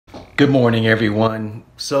Good morning, everyone.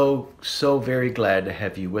 So very glad to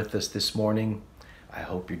have you with us this morning. I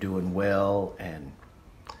hope you're doing well and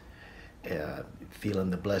feeling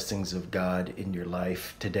the blessings of God in your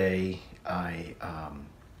life today. I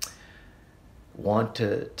want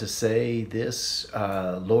to say this.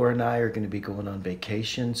 Laura and I are going to be going on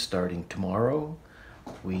vacation starting tomorrow.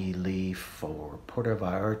 We leave for Puerto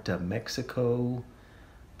Vallarta, Mexico,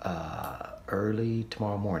 early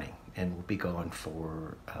tomorrow morning, and we'll be gone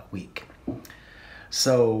for a week.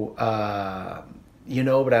 So, but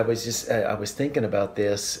I was thinking about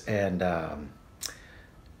this and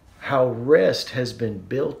how rest has been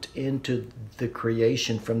built into the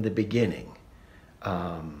creation from the beginning.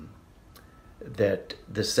 That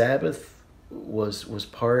the Sabbath was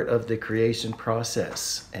part of the creation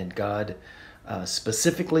process, and God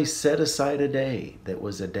specifically set aside a day that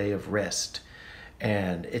was a day of rest.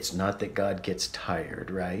 And it's not that God gets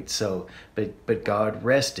tired, right? So, but God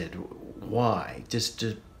rested. Why? Just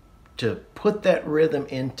to put that rhythm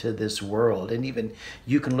into this world. And even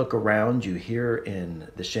you can look around you here in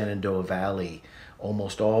the Shenandoah Valley.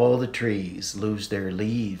 Almost all the trees lose their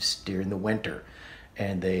leaves during the winter,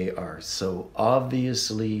 and they are so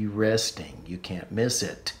obviously resting. You can't miss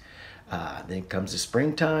it. Then comes the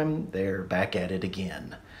springtime, they're back at it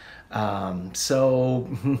again. So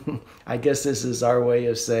I guess this is our way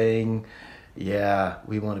of saying, yeah,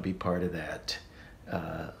 we want to be part of that.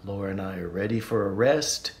 Laura and I are ready for a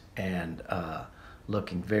rest and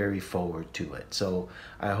looking very forward to it. So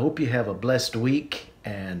I hope you have a blessed week,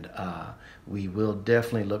 and we will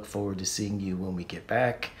definitely look forward to seeing you when we get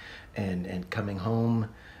back and coming home.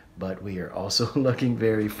 But we are also looking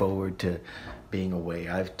very forward to being away.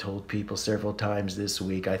 I've told people several times this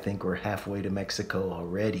week, I think we're halfway to Mexico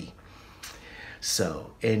already.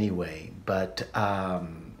 So anyway, but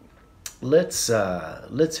let's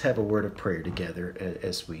have a word of prayer together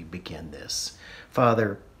as we begin this.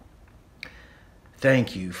 Father,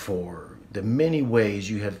 thank you for the many ways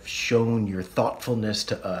you have shown your thoughtfulness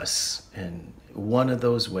to us. And one of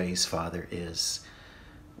those ways, Father, is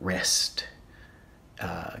rest.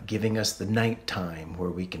 Giving us the nighttime where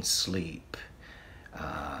we can sleep.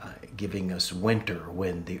 Giving us winter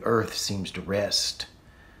when the earth seems to rest.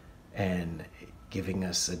 And giving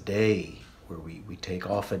us a day where we take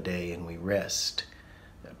off a day and we rest,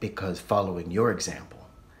 because following your example.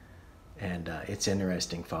 And it's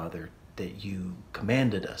interesting, Father, that you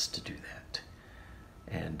commanded us to do that.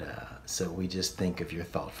 And so we just think of your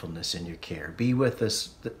thoughtfulness and your care. Be with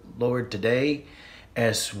us, Lord, today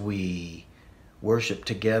as we worship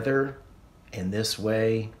together in this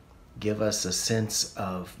way. Give us a sense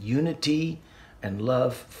of unity and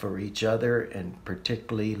love for each other, and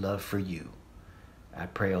particularly love for you. I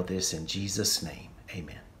pray all this in Jesus' name.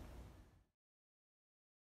 Amen.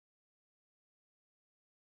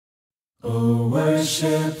 Oh,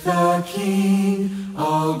 worship the King,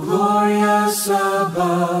 all glorious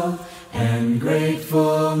above, and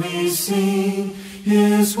gratefully sing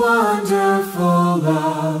His wonderful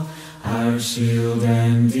love. Our shield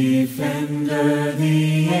and defender,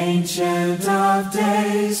 the Ancient of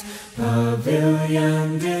Days,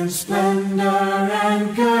 pavilioned in splendor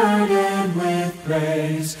and girded with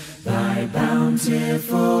praise. Thy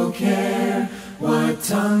bountiful care, what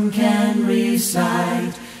tongue can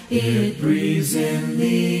recite? It breathes in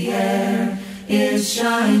the air, it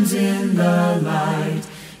shines in the light.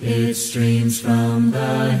 It streams from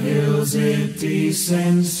the hills, it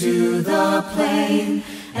descends to the plain,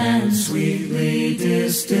 and sweetly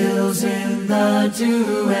distills in the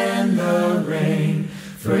dew and the rain.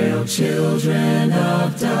 Frail children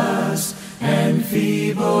of dust, and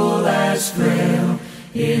feeble as frail,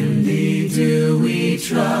 in thee do we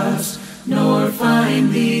trust, nor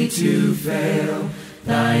find thee to fail.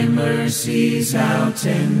 Thy mercies how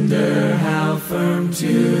tender, how firm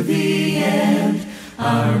to the end,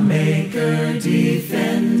 our Maker,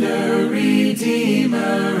 Defender, Redeemer,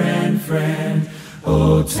 and Friend.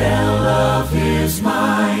 Oh, tell of His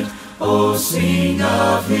might, oh, sing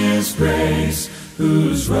of His grace,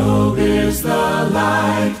 whose robe is the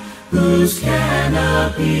light, whose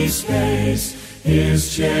canopy space.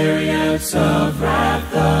 His chariots of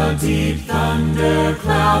wrath the deep thunder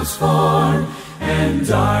clouds form, and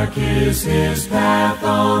dark is His path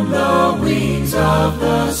on the wings of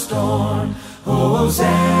the storm. Hosanna,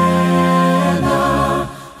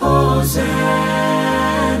 Hosanna,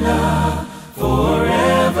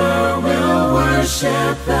 forever we'll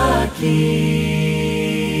worship the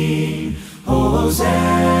King. Hosanna,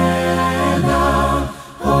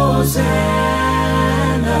 Hosanna,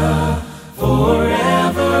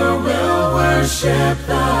 forever we'll worship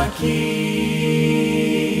the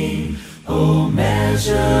King. O measure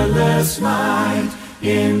measureless might,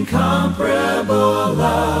 incomparable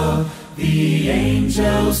love, the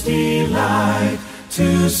angels delight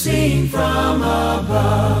to sing from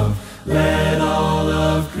above. Let all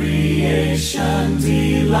of creation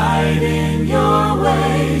delight in your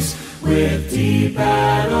ways. With deep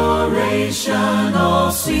adoration, all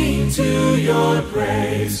sing to your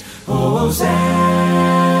praise. Hosanna,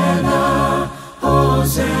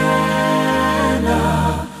 Hosanna,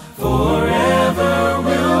 forever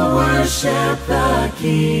we'll worship the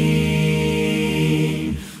King.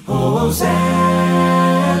 Hosanna,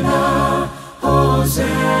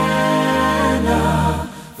 Hosanna,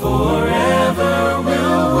 forever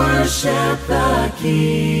we'll worship the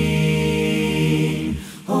King.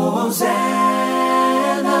 Hosanna,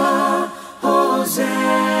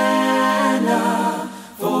 Hosanna,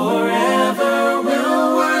 forever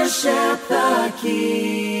we'll worship the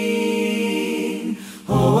King.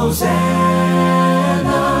 Hosanna,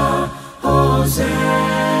 Hosanna,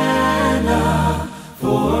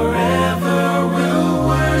 forever we'll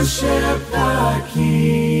worship the King.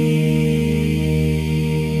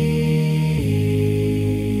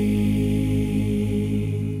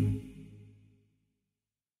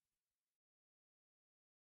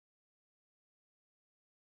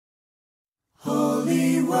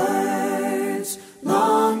 Holy words,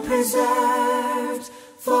 long preserved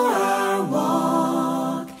for our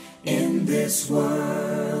walk in this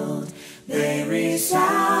world, they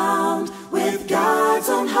resound with God's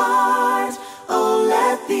own heart. Oh,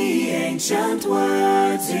 let the ancient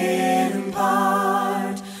words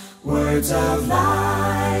impart, words of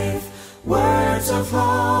life, words of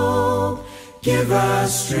hope. Give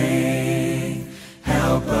us strength,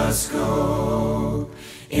 help us go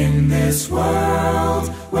in this world,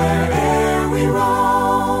 where'er we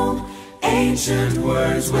roam. Ancient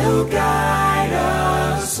words will guide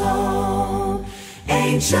us home.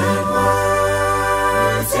 Ancient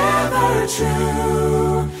words ever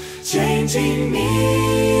true, changing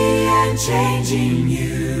me and changing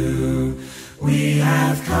you. We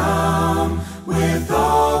have come with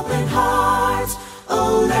open hearts.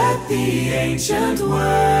 Oh, let the ancient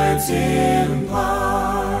words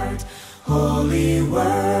impart. Holy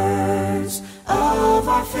words of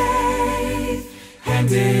our faith,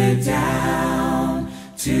 handed down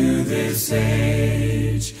to this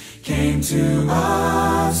age, came to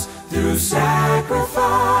us through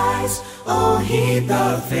sacrifice. Oh, heed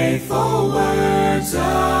the faithful words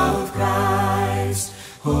of Christ.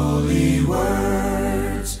 Holy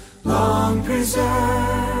words, long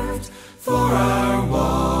preserved for our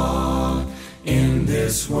walk in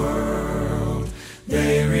this world,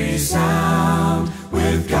 they resound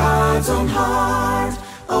with God's own heart.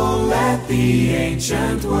 Oh, let the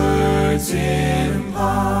ancient words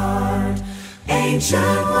impart.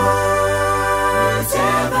 Ancient words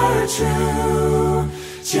ever true,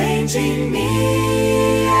 changing me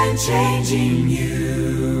and changing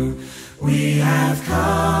you. We have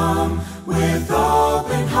come with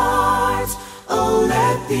open hearts. Oh,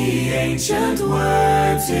 let the ancient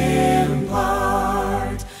words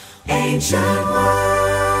impart. Ancient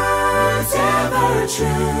words ever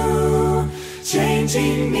true,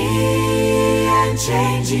 changing me and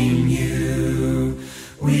changing you.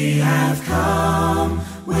 We have come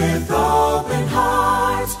with open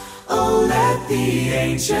hearts. Oh, let the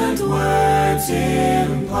ancient words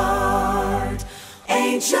impart.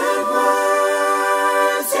 Ancient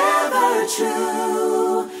words ever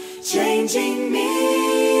true, changing me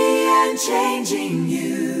and changing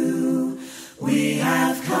you. We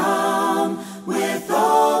have come with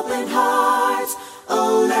open hearts.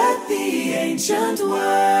 Oh, let the ancient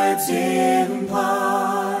words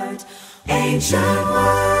impart. Ancient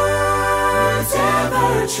words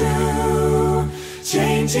ever true,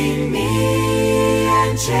 changing me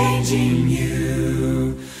and changing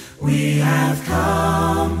you. We have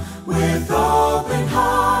come with open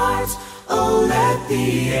hearts. Oh, let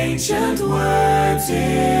the ancient words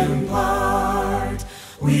impart.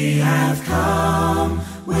 We have come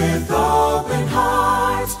with open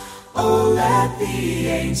hearts. Oh, let the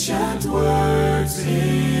ancient words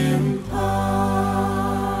impart.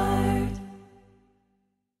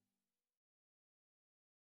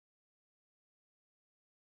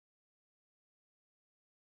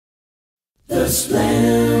 The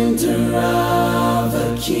splendor of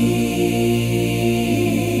a king,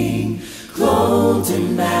 clothed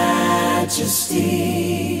in majesty.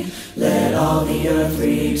 Let all the earth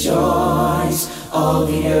rejoice, all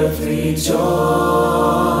the earth rejoice.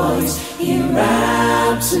 He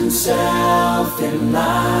wraps himself in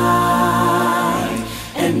light,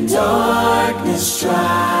 and darkness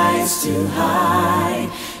tries to hide.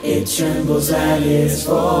 It trembles at his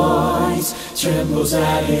voice, trembles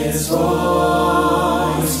at his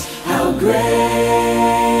voice. How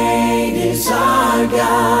great is our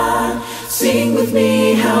God. Sing with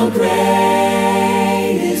me, how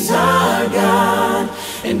great is our God.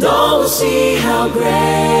 And all will see how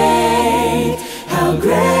great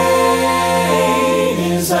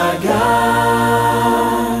is our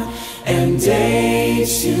God. And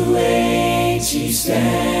age to age he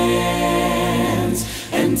stands,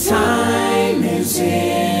 and time is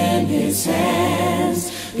in his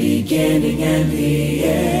hands. Beginning and the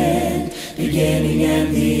end, beginning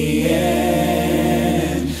and the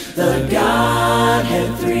end. The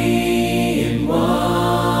Godhead 3 in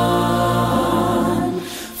 1.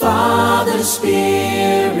 Father,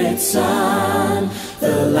 Spirit, Son,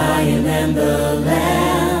 the Lion and the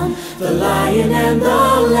Lamb, the Lion and the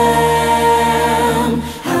Lamb.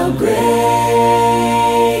 How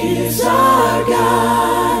great is our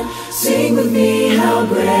God. Sing with me, how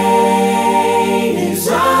great is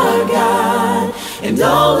our God. And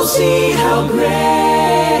all will see how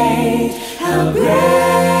great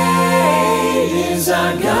is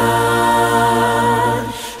our God.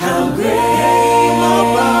 How great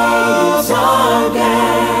is our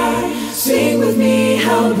God. Sing with me,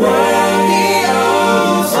 how great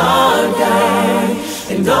is our God.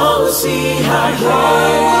 And all will see how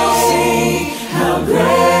great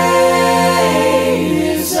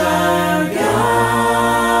is our God.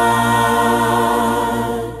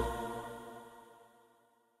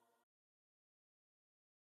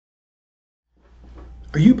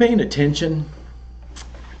 Are you paying attention?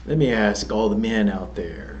 Let me ask all the men out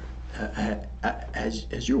there.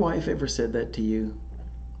 Has your wife ever said that to you?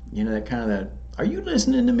 You know, that, are you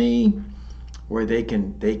listening to me? Where they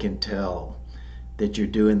can tell that you're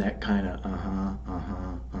doing that kind of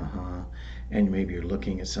and maybe you're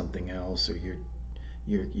looking at something else, or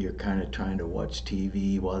you're kind of trying to watch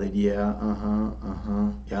TV while they yeah,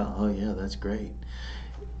 oh yeah, that's great.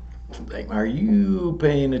 Like, are you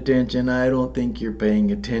paying attention? I don't think you're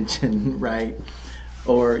paying attention, right?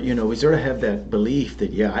 Or, you know, we sort of have that belief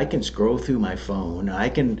that, yeah, I can scroll through my phone, I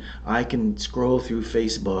can scroll through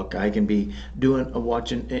Facebook, I can be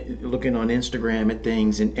looking on Instagram at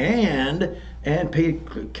things and pay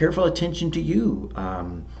careful attention to you.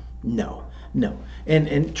 No.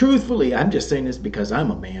 And truthfully, I'm just saying this because I'm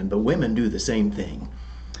a man, but women do the same thing.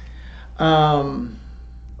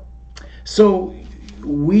 So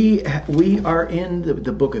we are in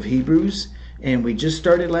the book of Hebrews, and we just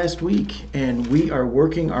started last week, and we are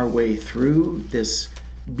working our way through this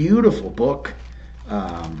beautiful book,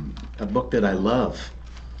 a book that I love.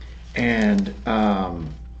 And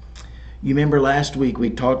you remember last week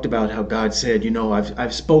we talked about how God said, you know,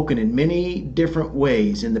 I've spoken in many different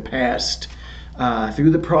ways in the past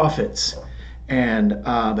through the prophets, and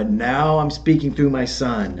but now I'm speaking through my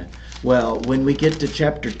Son. Well, when we get to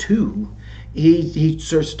chapter 2, he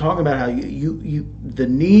starts talking about how the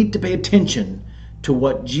need to pay attention to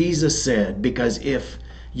what Jesus said, because if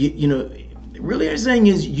you know, really what he's saying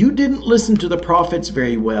is you didn't listen to the prophets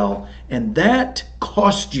very well, and that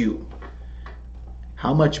cost you.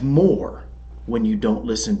 How much more when you don't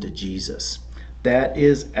listen to Jesus? That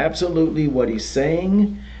is absolutely what he's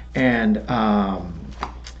saying. And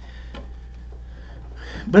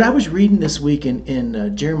but I was reading this week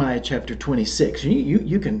in Jeremiah chapter 26.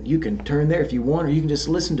 You can turn there if you want, or you can just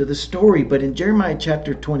listen to the story. But in Jeremiah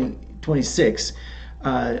chapter 26,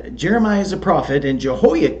 Jeremiah is a prophet, and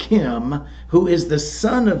Jehoiakim, who is the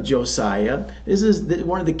son of Josiah, this is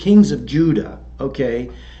one of the kings of Judah,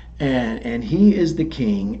 okay? And he is the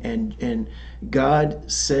king, and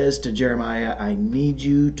God says to Jeremiah, I need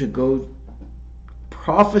you to go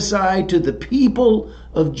prophesy to the people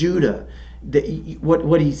of Judah.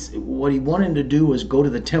 What he wanted to do was go to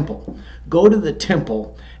the temple. Go to the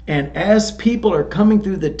temple, and as people are coming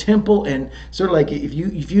through the temple, and sort of like if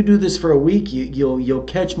you do this for a week, you'll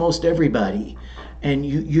catch most everybody, and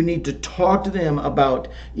you need to talk to them about.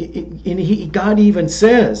 And God even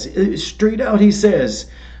says straight out, he says,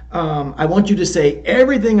 I want you to say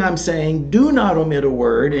everything I'm saying. Do not omit a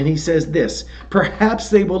word. And he says this, perhaps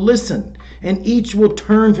they will listen, and each will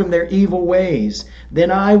turn from their evil ways. Then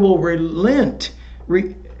I will relent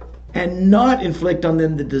and not inflict on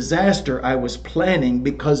them the disaster I was planning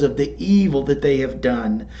because of the evil that they have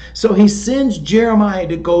done. So he sends Jeremiah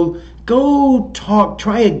to go talk,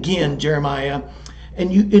 try again, Jeremiah.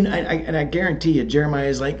 And I guarantee you, Jeremiah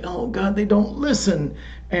is like, oh God, they don't listen.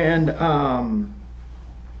 And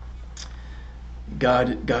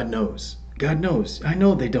God knows. God knows. I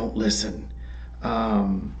know they don't listen.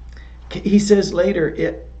 He says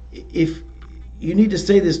later, if you need to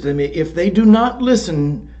say this to them. If they do not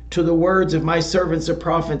listen to the words of my servants the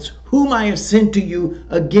prophets, whom I have sent to you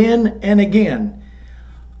again and again,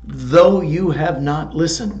 though you have not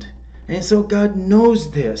listened. And so God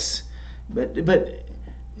knows this. But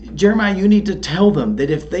Jeremiah, you need to tell them that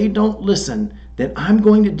if they don't listen, that I'm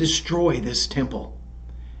going to destroy this temple.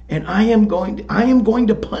 And I am going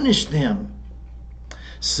to punish them.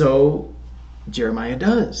 So Jeremiah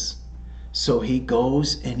does. So he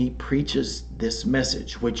goes and he preaches this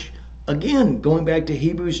message, which, again, going back to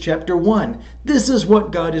Hebrews chapter 1, this is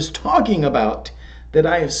what God is talking about, that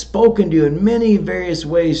I have spoken to you in many various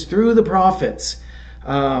ways through the prophets.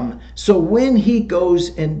 So when he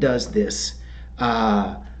goes and does this,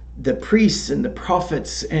 the priests and the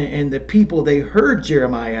prophets and the people, they heard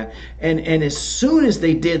Jeremiah, and as soon as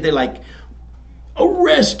they did, they're like,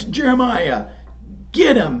 arrest Jeremiah,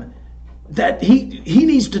 get him, that he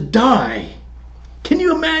needs to die. Can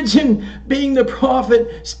you imagine being the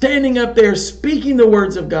prophet standing up there speaking the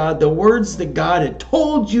words of God, the words that God had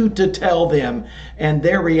told you to tell them, and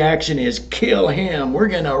their reaction is, kill him, we're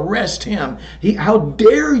going to arrest him. How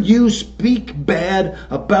dare you speak bad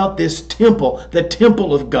about this temple, the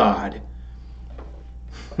temple of God?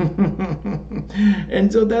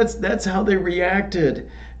 And so that's how they reacted.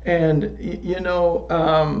 And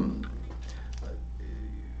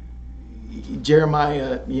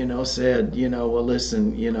Jeremiah, said, well,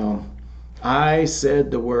 listen, I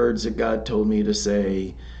said the words that God told me to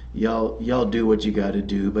say. Y'all do what you got to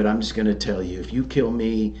do, but I'm just going to tell you, if you kill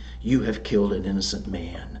me, you have killed an innocent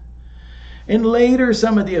man. And later,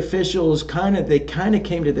 some of the officials kind of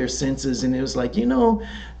came to their senses, and it was like,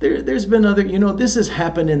 there's been other, this has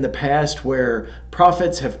happened in the past where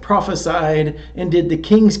prophets have prophesied, and did the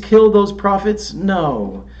kings kill those prophets?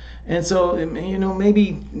 No. And so,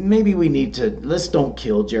 maybe we need to, let's don't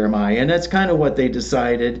kill Jeremiah. And that's kind of what they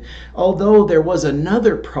decided. Although there was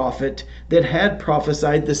another prophet that had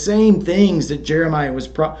prophesied the same things that Jeremiah was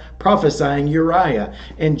prophesying, Uriah.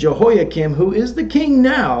 And Jehoiakim, who is the king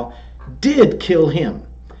now, did kill him.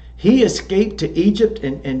 He escaped to Egypt,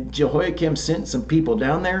 and Jehoiakim sent some people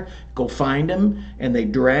down there, go find him, and they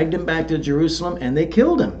dragged him back to Jerusalem, and they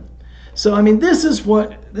killed him. So, this is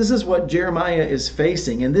what Jeremiah is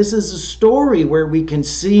facing. And this is a story where we can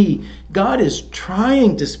see God is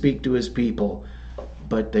trying to speak to his people,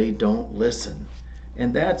 but they don't listen.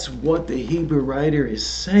 And that's what the Hebrew writer is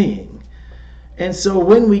saying. And so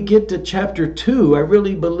when we get to chapter 2, I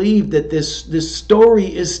really believe that this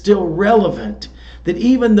story is still relevant. That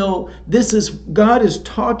even though God is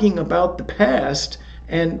talking about the past,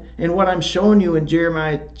 and what I'm showing you in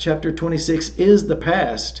Jeremiah chapter 26 is the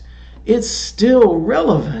past, it's still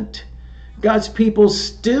relevant. God's people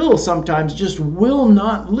still sometimes just will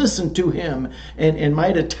not listen to him and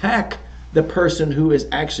might attack the person who is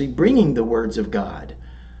actually bringing the words of God.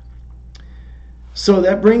 So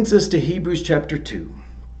that brings us to Hebrews chapter 2.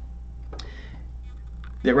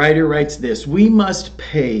 The writer writes this: we must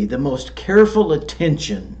pay the most careful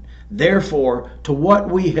attention, therefore, to what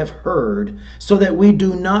we have heard, so that we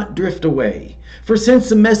do not drift away. For since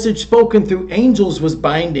the message spoken through angels was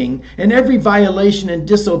binding, and every violation and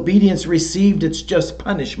disobedience received its just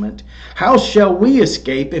punishment, how shall we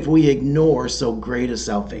escape if we ignore so great a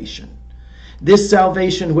salvation? This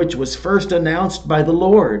salvation, which was first announced by the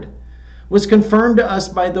Lord, was confirmed to us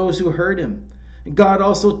by those who heard him. God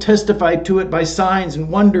also testified to it by signs and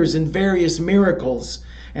wonders and various miracles,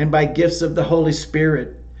 and by gifts of the Holy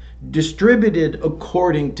Spirit, distributed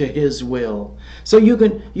according to his will. So you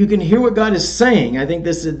can hear what God is saying. I think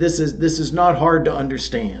this is not hard to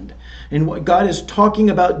understand. And what God is talking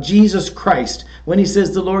about, Jesus Christ. When he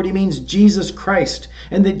says the Lord, he means Jesus Christ.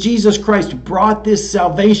 And that Jesus Christ brought this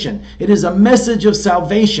salvation. It is a message of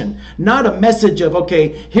salvation, not a message of, okay,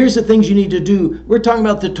 here's the things you need to do. We're talking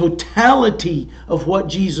about the totality of what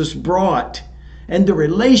Jesus brought and the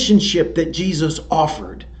relationship that Jesus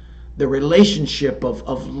offered. The relationship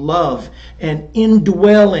of love and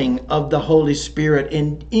indwelling of the Holy Spirit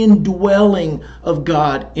and indwelling of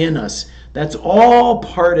God in us. That's all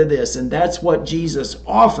part of this, and that's what Jesus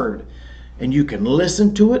offered. And you can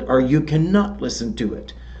listen to it or you cannot listen to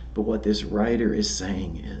it. But what this writer is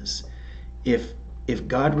saying is, if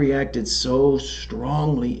God reacted so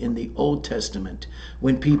strongly in the Old Testament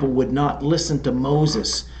when people would not listen to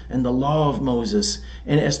Moses and the law of Moses,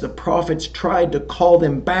 and as the prophets tried to call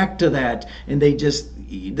them back to that, and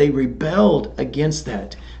they rebelled against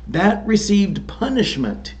that received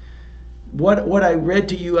punishment. What I read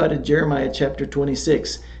to you out of Jeremiah chapter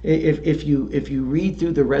 26, if you read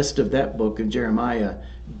through the rest of that book of Jeremiah,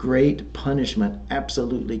 great punishment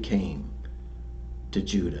absolutely came to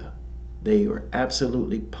Judah. They were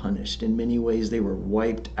absolutely punished. In many ways, they were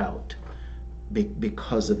wiped out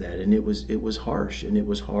because of that. And it was harsh and it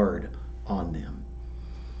was hard on them.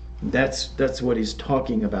 That's what he's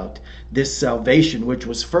talking about. This salvation, which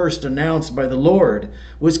was first announced by the Lord,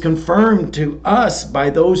 was confirmed to us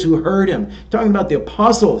by those who heard him. Talking about the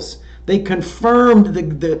apostles. They confirmed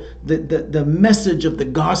the message of the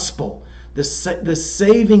gospel, the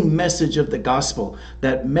saving message of the gospel,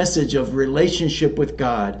 that message of relationship with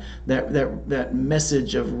God, that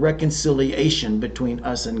message of reconciliation between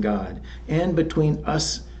us and God, and between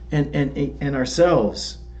us and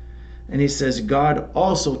ourselves. And he says God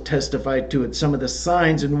also testified to it. Some of the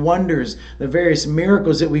signs and wonders, the various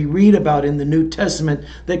miracles that we read about in the New Testament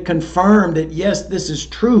that confirm that yes, this is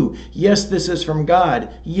true. Yes, this is from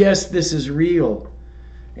God. Yes, this is real.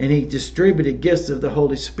 And he distributed gifts of the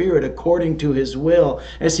Holy Spirit according to his will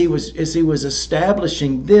as he was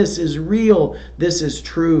establishing this is real, this is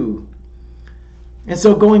true. And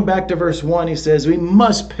so going back to verse 1, he says, we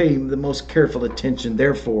must pay the most careful attention,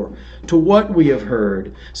 therefore, to what we have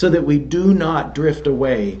heard, so that we do not drift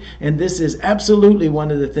away. And this is absolutely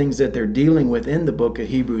one of the things that they're dealing with in the book of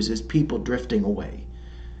Hebrews, is people drifting away.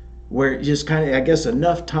 Where just kind of, I guess,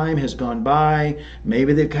 enough time has gone by.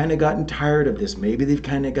 Maybe they've kind of gotten tired of this. Maybe they've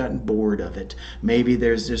kind of gotten bored of it. Maybe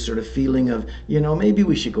there's this sort of feeling of, maybe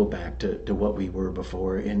we should go back to what we were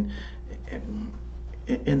before. And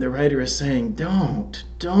the writer is saying, don't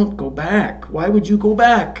go back. Why would you go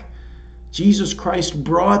back? Jesus Christ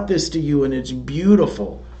brought this to you, and it's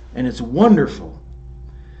beautiful and it's wonderful.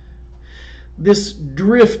 This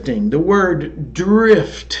drifting, the word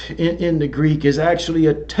drift in the Greek is actually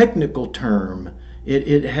a technical term.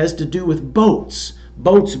 It has to do with boats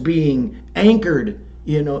being anchored,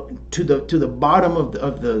 to the bottom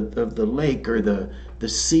of the lake or the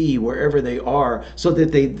sea, wherever they are, so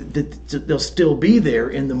that they'll still be there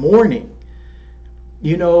in the morning.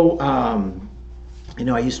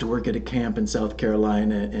 I used to work at a camp in South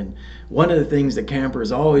Carolina, and one of the things that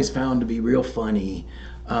campers always found to be real funny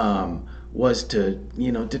was to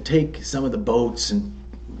take some of the boats and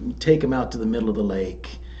take them out to the middle of the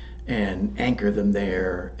lake and anchor them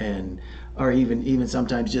there, or even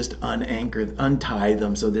sometimes just untie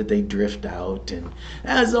them so that they drift out. And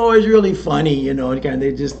that's always really funny,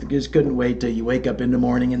 they just couldn't wait till you wake up in the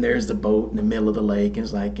morning and there's the boat in the middle of the lake, and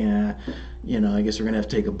it's like, I guess we're gonna have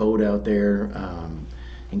to take a boat out there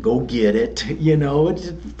and go get it.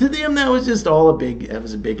 To them that was just all a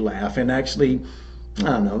big laugh, and actually, I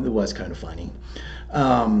don't know, it was kind of funny.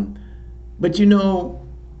 But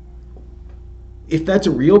if that's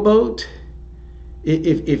a real boat,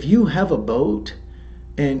 if you have a boat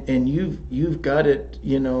and you've got it,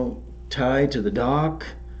 tied to the dock,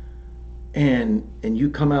 and you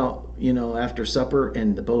come out, after supper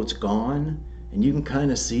and the boat's gone, and you can kind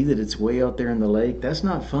of see that it's way out there in the lake, that's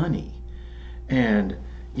not funny. And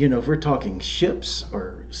if we're talking ships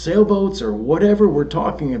or sailboats or whatever we're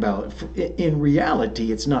talking about, in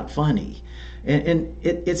reality, it's not funny. And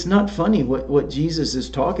it's not funny what Jesus is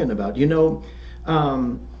talking about.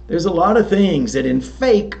 There's a lot of things that in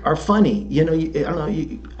fake are funny.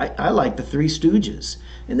 I like the Three Stooges.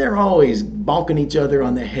 And they're always bonking each other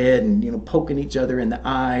on the head and, poking each other in the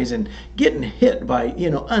eyes and getting hit by,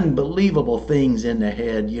 unbelievable things in the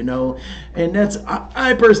head, And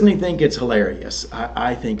I personally think it's hilarious.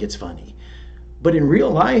 I think it's funny. But in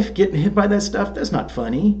real life, getting hit by that stuff, that's not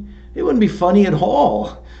funny. It wouldn't be funny at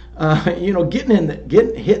all. Getting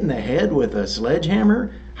hit in the head with a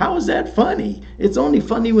sledgehammer, how is that funny? It's only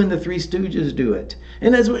funny when the Three Stooges do it.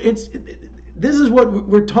 And this is what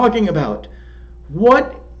we're talking about.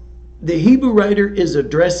 What the Hebrew writer is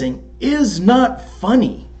addressing is not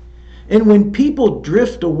funny. And when people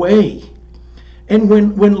drift away, and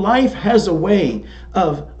when life has a way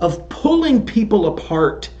of pulling people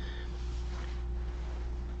apart,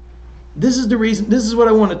 this is the reason, this is what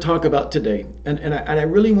I want to talk about today. And I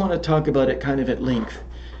really want to talk about it kind of at length.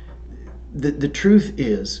 The truth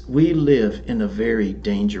is, we live in a very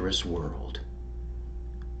dangerous world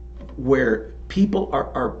where people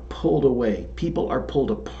are pulled away. People are pulled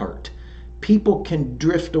apart. People can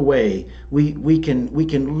drift away. We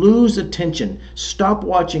can lose attention, stop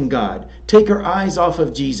watching God, take our eyes off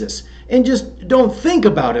of Jesus, and just don't think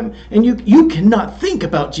about him. And you cannot think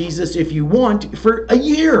about Jesus if you want for a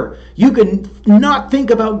year. You can not think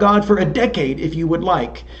about God for a decade if you would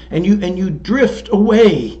like. And you drift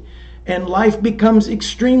away. And life becomes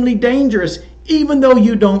extremely dangerous, even though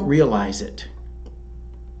you don't realize it.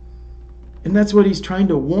 And that's what he's trying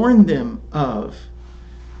to warn them of.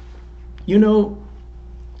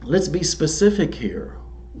 Let's be specific here.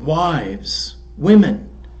 Wives, women,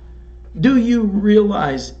 Do you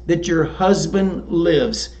realize that your husband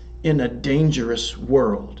lives in a dangerous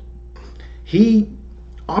world? He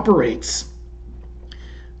operates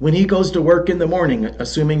when he goes to work in the morning,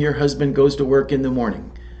 assuming your husband goes to work in the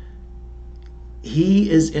morning. He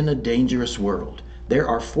is in a dangerous world. There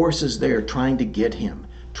are forces there trying to get him,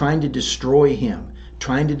 trying to destroy him,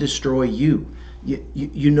 trying to destroy you.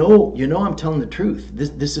 You know I'm telling the truth.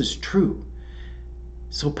 This is true.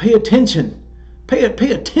 So pay attention. Pay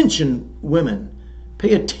attention, women.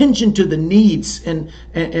 Pay attention to the needs and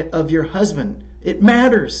of your husband. It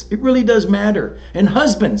matters. It really does matter. And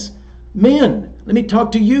husbands, men, let me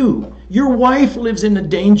talk to you. Your wife lives in a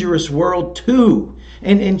dangerous world too.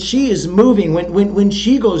 And she is moving when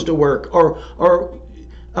she goes to work, or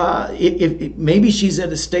if maybe she's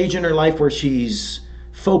at a stage in her life where she's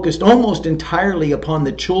focused almost entirely upon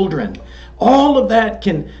the children. All of that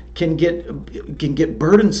can get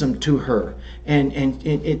burdensome to her,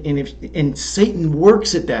 and Satan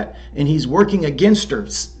works at that, and he's working against her.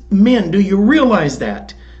 Men, do you realize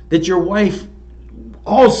that your wife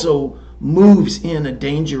also moves in a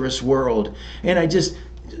dangerous world? And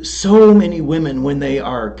so many women, when they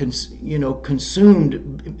are consumed,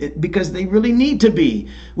 because they really need to be,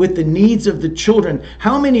 with the needs of the children.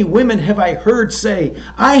 How many women have I heard say,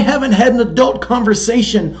 I haven't had an adult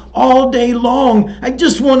conversation all day long. I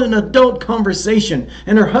just want an adult conversation.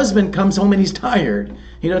 And her husband comes home and he's tired.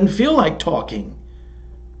 He doesn't feel like talking.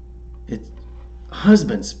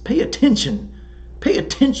 Husbands, pay attention. Pay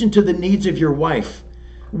attention to the needs of your wife.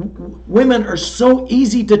 Women are so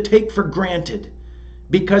easy to take for granted,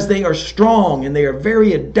 because they are strong and they are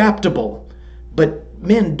very adaptable. But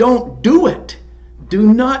men, don't do it.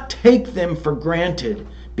 Do not take them for granted,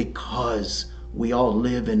 because we all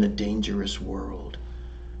live in a dangerous world.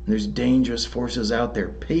 There's dangerous forces out there.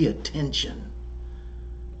 Pay attention.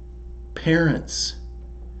 Parents,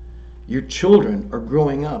 your children are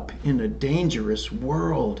growing up in a dangerous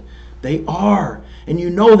world. They are. And you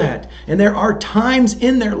know that. And there are times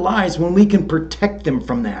in their lives when we can protect them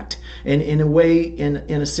from that. And in a way, in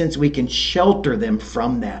a sense, we can shelter them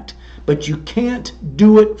from that. But you can't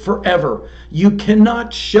do it forever. You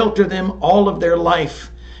cannot shelter them all of their life.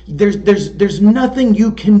 There's nothing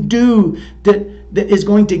you can do that is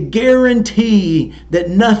going to guarantee that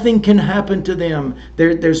nothing can happen to them.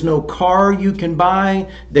 There's no car you can buy.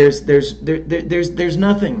 There's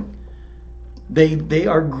nothing. They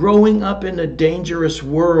are growing up in a dangerous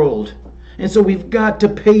world. And so we've got to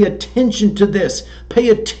pay attention to this. Pay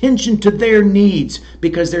attention to their needs,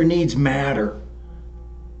 because their needs matter.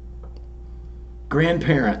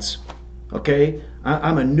 Grandparents, okay?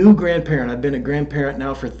 I'm a new grandparent. I've been a grandparent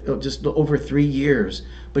now for just over 3 years.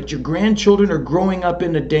 But your grandchildren are growing up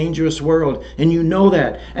in a dangerous world, and you know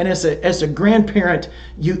that. And as a grandparent,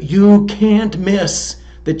 you can't miss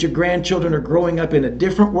that your grandchildren are growing up in a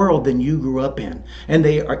different world than you grew up in. And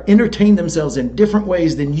they are entertain themselves in different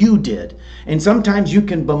ways than you did. And sometimes you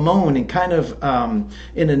can bemoan and kind of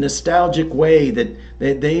in a nostalgic way that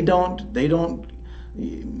they don't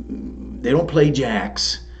play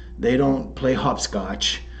jacks. They don't play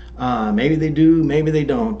hopscotch. Maybe they do, maybe they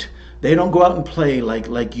don't. They don't go out and play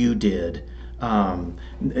like you did.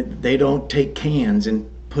 They don't take cans and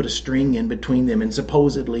put a string in between them, and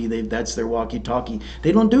supposedly that's their walkie-talkie.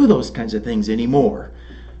 They don't do those kinds of things anymore.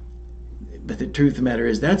 But the truth of the matter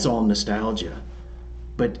is, that's all nostalgia.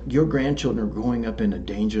 But your grandchildren are growing up in a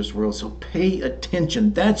dangerous world, so pay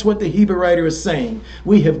attention. That's what the Hebrew writer is saying.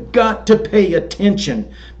 We have got to pay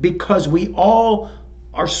attention, because we all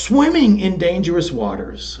are swimming in dangerous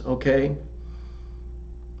waters, okay?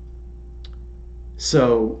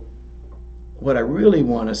 So what I really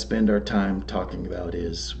want to spend our time talking about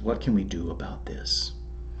is, what can we do about this?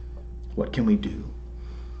 What can we do?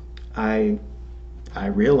 I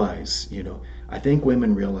realize, I think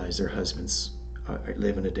women realize their husbands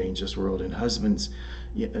live in a dangerous world, and husbands,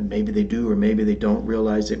 maybe they do or maybe they don't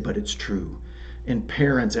realize it, but it's true. And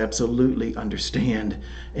parents absolutely understand,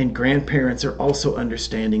 and grandparents are also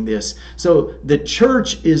understanding this. So the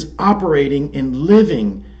church is operating and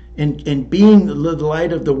living and being the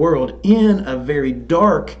light of the world in a very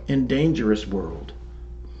dark and dangerous world.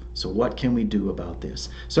 So what can we do about this?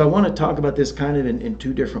 So I want to talk about this kind of in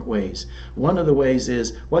two different ways. One of the ways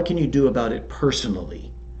is, what can you do about it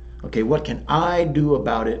personally? Okay, what can I do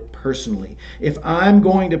about it personally? If I'm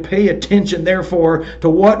going to pay attention, therefore, to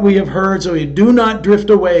what we have heard, so we do not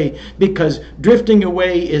drift away, because drifting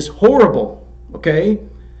away is horrible. Okay?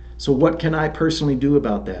 So what can I personally do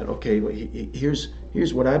about that? Okay,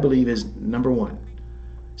 here's what I believe is number one.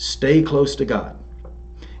 Stay close to God.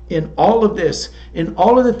 in all of this, in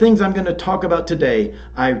all of the things I'm going to talk about today,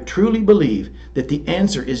 I truly believe that the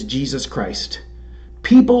answer is Jesus Christ.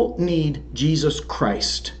 People need Jesus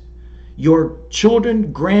Christ. Your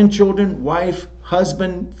children, grandchildren, wife,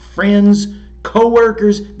 husband, friends,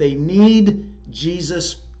 co-workers, they need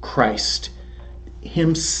Jesus Christ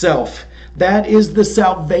himself. That is the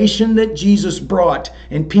salvation that Jesus brought,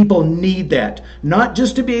 and people need that. Not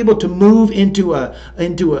just to be able to move into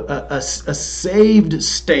a saved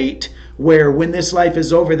state where when this life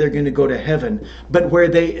is over they're going to go to heaven, but where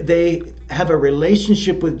they have a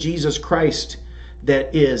relationship with Jesus Christ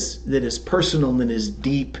that is personal and is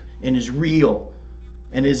deep and is real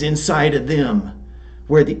and is inside of them,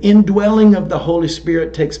 where the indwelling of the Holy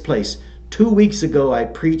Spirit takes place. 2 weeks ago, I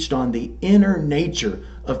preached on the inner nature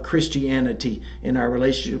of Christianity in our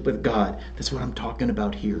relationship with God. That's what I'm talking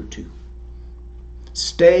about here too.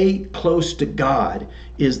 Stay close to God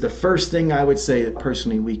is the first thing I would say that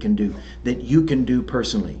personally we can do, that you can do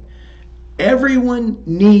personally. Everyone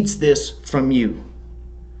needs this from you.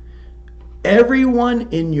 Everyone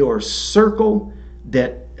in your circle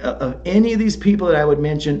that of any of these people that I would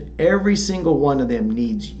mention, every single one of them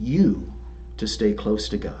needs you to stay close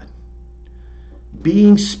to God.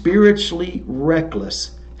 Being spiritually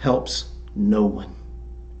reckless helps no one.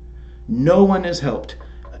 No one is helped.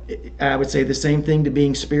 I would say the same thing to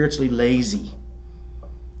being spiritually lazy.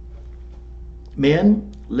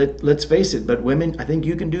 Men, let's face it, but women, I think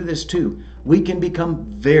you can do this too. We can become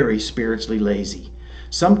very spiritually lazy.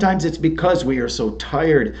 Sometimes it's because we are so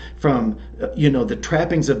tired from the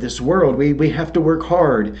trappings of this world. We have to work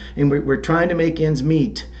hard, and we're trying to make ends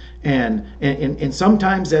meet. And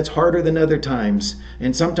sometimes that's harder than other times.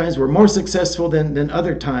 And sometimes we're more successful than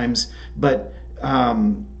other times. But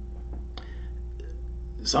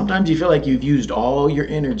sometimes you feel like you've used all your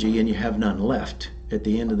energy and you have none left at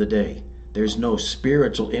the end of the day. There's no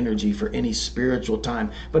spiritual energy for any spiritual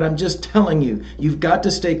time. But I'm just telling you, you've got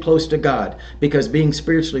to stay close to God, because being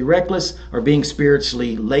spiritually reckless or being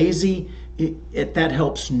spiritually lazy, that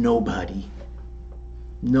helps nobody.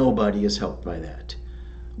 Nobody is helped by that.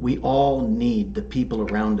 We all need the people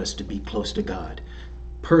around us to be close to God.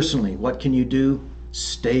 Personally, what can you do?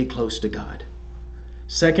 Stay close to God.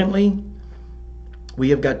 Secondly, we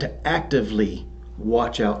have got to actively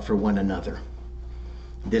watch out for one another.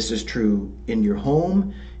 This is true in your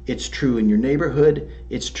home. It's true in your neighborhood.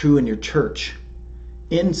 It's true in your church.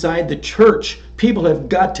 Inside the church, people have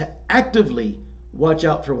got to actively watch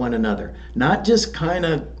out for one another. Not just kind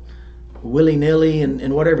of willy-nilly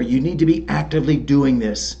and whatever. You need to be actively doing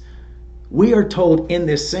this. We are told in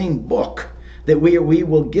this same book that we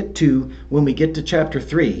will get to when we get to chapter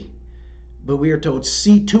 3. But we are told,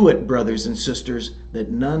 see to it, brothers and sisters,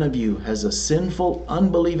 that none of you has a sinful,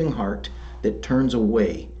 unbelieving heart that turns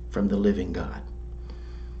away from the living God.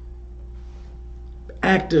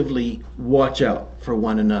 Actively watch out for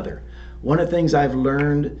one another. One of the things I've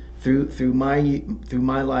learned through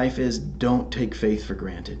my life is don't take faith for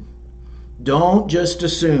granted. Don't just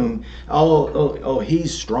assume, oh,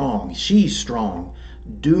 he's strong, she's strong.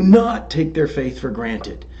 Do not take their faith for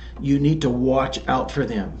granted. You need to watch out for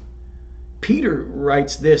them. Peter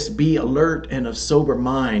writes this, be alert and of sober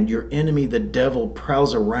mind. Your enemy, the devil,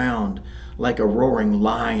 prowls around like a roaring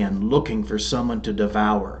lion looking for someone to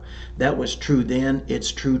devour. That was true then,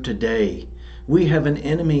 it's true today. We have an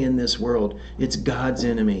enemy in this world. It's God's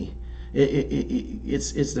enemy.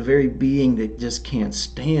 It's the very being that just can't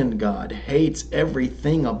stand God, hates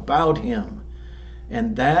everything about him.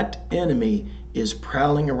 And that enemy is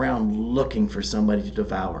prowling around looking for somebody to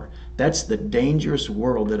devour. That's the dangerous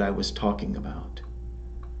world that I was talking about.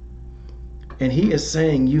 And he is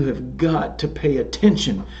saying you have got to pay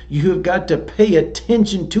attention. You have got to pay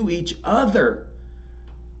attention to each other.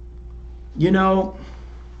 You know,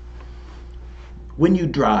 when you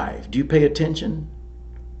drive, do you pay attention?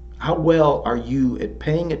 How well are you at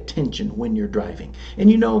paying attention when you're driving? And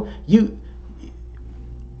you know,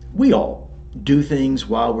 we all do things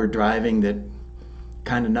while we're driving that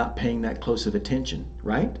kind of not paying that close of attention,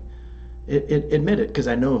 right? Admit it, because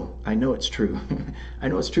I know it's true. I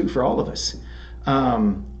know it's true for all of us.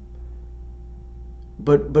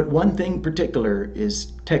 But one thing in particular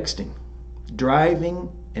is texting,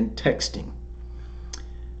 driving and texting.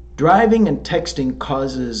 Driving and texting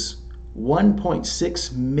causes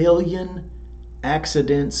 1.6 million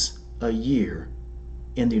accidents a year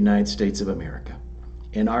in the United States of America.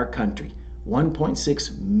 In our country,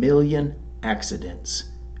 1.6 million accidents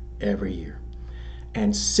every year,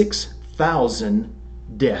 and 6,000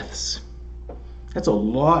 deaths. That's a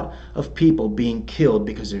lot of people being killed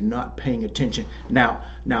because they're not paying attention. Now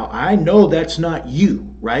I know that's not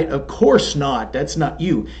you, right? Of course not. That's not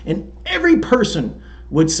you. And every person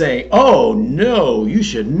would say, oh no, you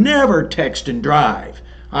should never text and drive.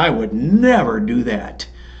 I would never do that.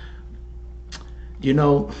 You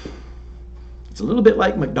know, it's a little bit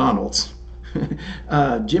like McDonald's.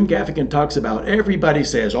 Jim Gaffigan talks about, everybody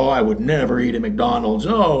says, oh, I would never eat at McDonald's.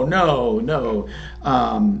 Oh, no.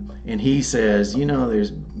 And he says, you know,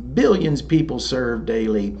 there's billions of people served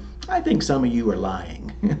daily. I think some of you are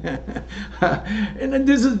lying. And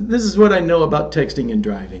this is what I know about texting and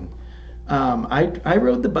driving. I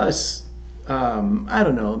rode the bus, I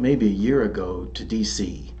don't know, maybe a year ago to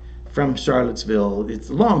D.C. from Charlottesville. It's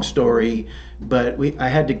a long story, but I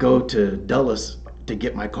had to go to Dulles to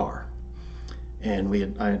get my car.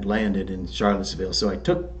 And I had landed in Charlottesville, so I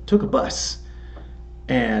took a bus.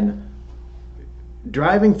 And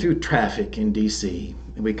driving through traffic in D.C.,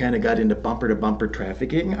 we kind of got into bumper-to-bumper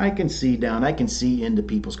traffic. And I can see into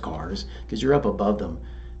people's cars because you're up above them.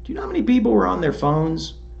 Do you know how many people were on their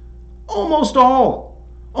phones? Almost all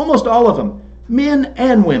of them, men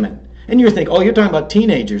and women. And you're thinking, oh, you're talking about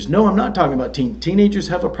teenagers. No, I'm not talking about teenagers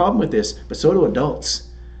have a problem with this, but so do adults.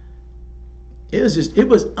 It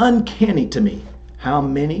was uncanny to me how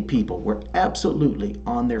many people were absolutely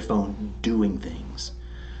on their phone doing things.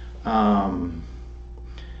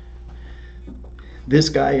 This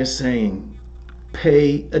guy is saying,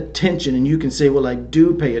 pay attention. And you can say, well, I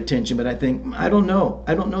do pay attention, but I don't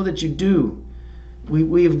know that you do.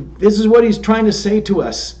 This is what he's trying to say to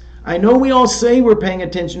us. I know we all say we're paying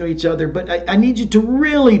attention to each other, but I need you to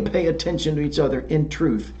really pay attention to each other in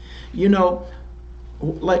truth. You know,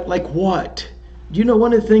 like what? Do you know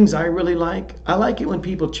one of the things I really like? I like it when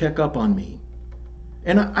people check up on me.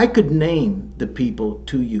 And I could name the people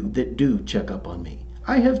to you that do check up on me.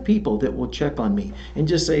 I have people that will check on me and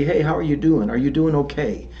just say, hey, how are you doing? Are you doing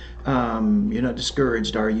okay? You're not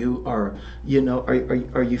discouraged, are you? Are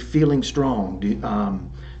you feeling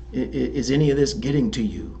strong? Is any of this getting to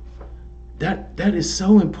you? That is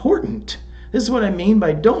so important. This is what I mean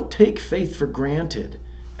by don't take faith for granted.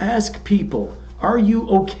 Ask people, are you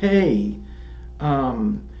okay?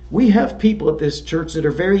 We have people at this church that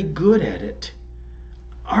are very good at it.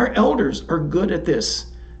 Our elders are good at this,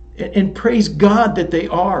 and praise God that they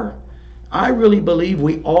are. I really believe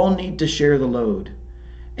we all need to share the load.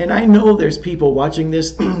 And I know there's people watching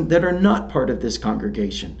this that are not part of this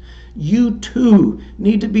congregation. You too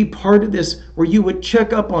need to be part of this, where you would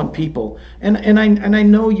check up on people. And I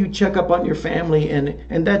know you check up on your family,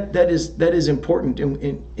 and that is important.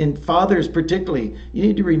 And fathers particularly, you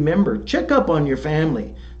need to remember, check up on your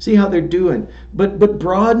family, see how they're doing. But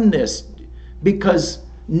broaden this, because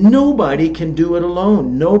nobody can do it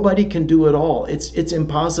alone. Nobody can do it all. It's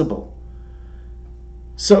impossible.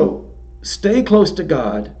 So stay close to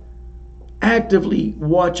God. Actively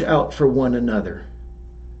watch out for one another.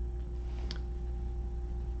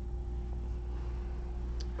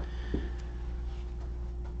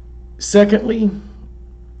 Secondly,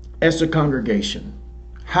 as a congregation,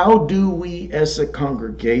 how do we as a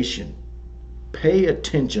congregation pay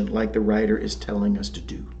attention like the writer is telling us to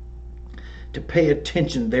do? To pay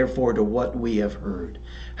attention, therefore, to what we have heard.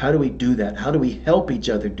 How do we do that? How do we help each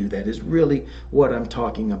other do that is really what I'm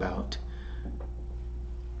talking about.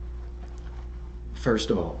 First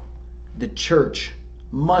of all, the church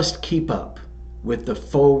must keep up with the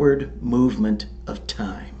forward movement of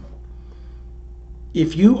time.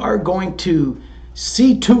 If you are going to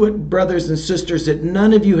see to it, brothers and sisters, that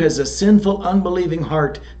none of you has a sinful, unbelieving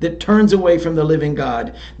heart that turns away from the living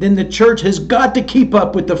God, then the church has got to keep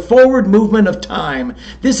up with the forward movement of time.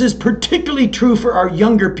 This is particularly true for our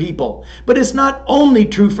younger people, but it's not only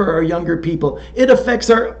true for our younger people. It affects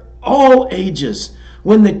all ages.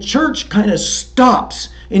 When the church kind of stops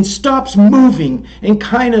moving and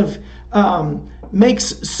kind of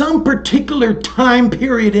makes some particular time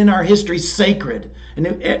period in our history sacred,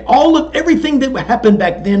 and everything that happened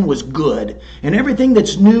back then was good, and everything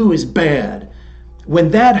that's new is bad. When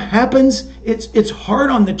that happens, it's hard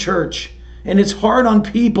on the church, and it's hard on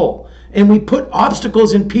people, and we put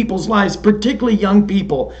obstacles in people's lives, particularly young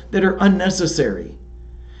people, that are unnecessary.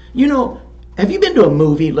 You know, have you been to a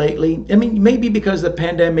movie lately? I mean, maybe because of the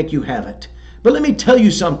pandemic you haven't, but let me tell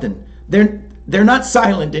you something. They're not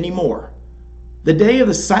silent anymore. The day of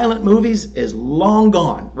the silent movies is long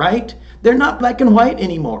gone, right? They're not black and white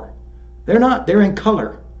anymore. They're not. They're in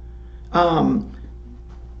color.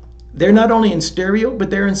 They're not only in stereo, but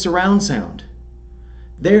they're in surround sound.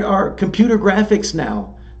 There are computer graphics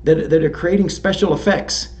now that are creating special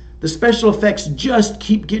effects. The special effects just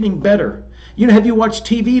keep getting better. Have you watched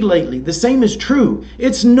TV lately? The same is true.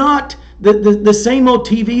 It's not the same old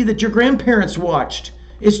TV that your grandparents watched.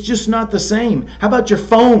 It's just not the same. How about your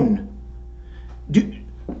phone?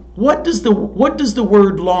 What does the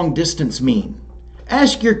word long distance mean?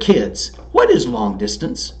 Ask your kids, what is long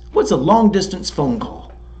distance? What's a long distance phone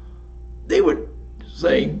call? They would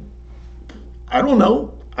say, I don't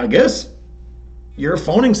know. I guess you're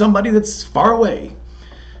phoning somebody that's far away.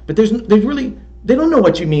 But they don't know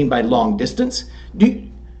what you mean by long distance.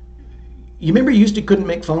 You remember you used to couldn't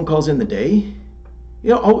make phone calls in the day?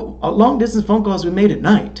 Long distance phone calls we made at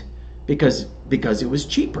night because it was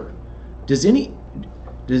cheaper. Does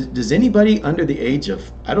anybody under the age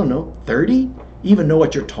of, I don't know, 30 even know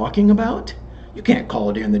what you're talking about? You can't call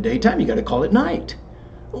it during the daytime. You got to call at night.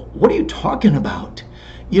 What are you talking about?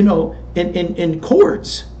 In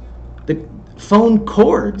cords, the phone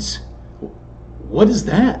cords. What is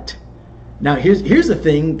that? Now here's the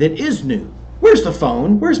thing that is new. Where's the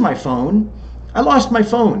phone? Where's my phone? I lost my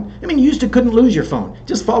phone. You used to couldn't lose your phone.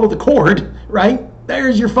 Just follow the cord, right?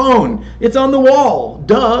 There's your phone. It's on the wall.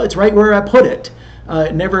 Duh, it's right where I put it.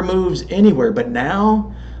 It never moves anywhere. But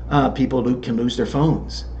now people can lose their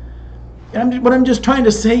phones. And what I'm just trying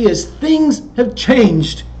to say is things have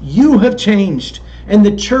changed. You have changed. And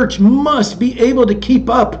the church must be able to keep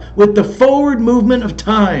up with the forward movement of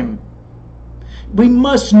time. We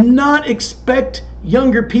must not expect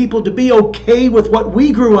younger people to be okay with what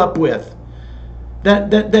we grew up with.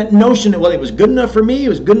 That notion that, well, it was good enough for me, it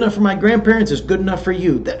was good enough for my grandparents, it's good enough for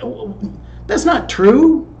you. That's not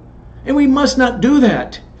true. And we must not do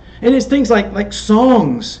that. And it's things like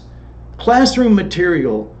songs, classroom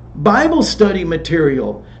material, Bible study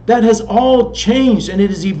material. That has all changed, and it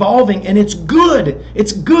is evolving, and it's good.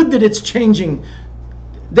 It's good that it's changing.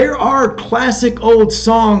 There are classic old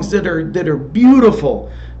songs that are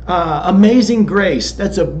beautiful. Amazing Grace,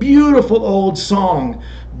 that's a beautiful old song.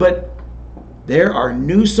 But there are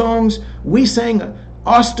new songs.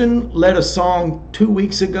 Austin led a song 2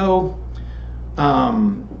 weeks ago.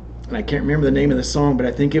 And I can't remember the name of the song, but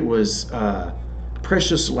I think it was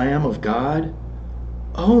Precious Lamb of God.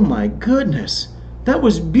 Oh my goodness. That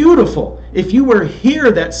was beautiful. If you were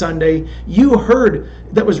here that Sunday, you heard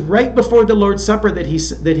that was right before the Lord's Supper that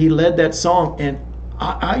he led that song, and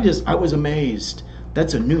I was amazed.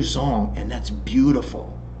 That's a new song, and that's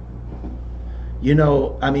beautiful.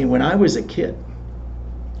 When I was a kid,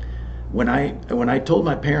 when I told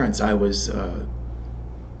my parents I was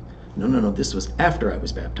no, this was after I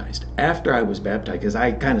was baptized. After I was baptized, because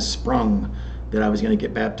I kind of sprung that I was going to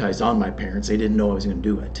get baptized on my parents. They didn't know I was going to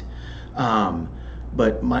do it.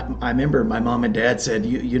 But I remember my mom and dad said,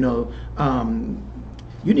 you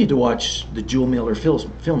need to watch the Jewel Miller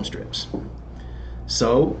film strips.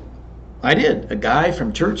 So I did. A guy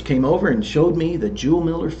from church came over and showed me the Jewel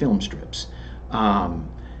Miller film strips. I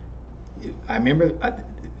remember,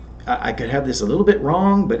 I could have this a little bit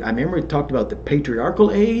wrong, but I remember it talked about the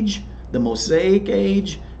patriarchal age, the Mosaic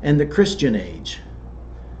age, and the Christian age.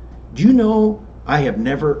 Do you know, I have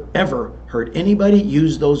never, ever heard anybody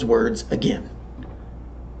use those words again.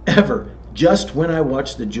 Ever. Just when I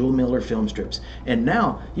watched the Jewel Miller film strips. And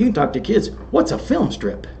now, you can talk to kids, what's a film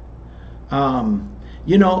strip?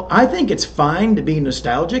 I think it's fine to be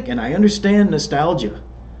nostalgic, and I understand nostalgia.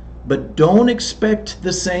 But don't expect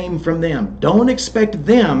the same from them. Don't expect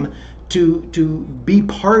them to be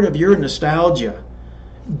part of your nostalgia.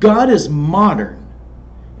 God is modern,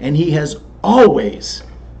 and He has always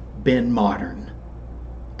been modern.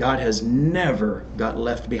 God has never got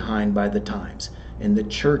left behind by the times, and the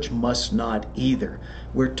church must not either.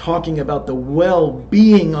 We're talking about the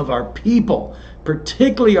well-being of our people,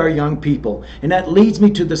 particularly our young people. And that leads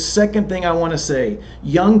me to the second thing I want to say.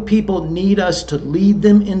 Young people need us to lead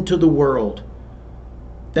them into the world.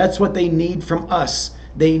 That's what they need from us.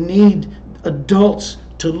 They need adults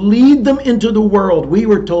to lead them into the world. We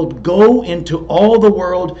were told, go into all the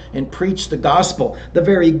world and preach the gospel. The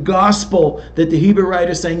very gospel that the Hebrew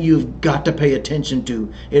writer is saying you've got to pay attention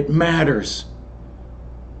to. It matters.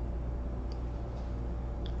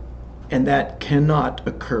 And that cannot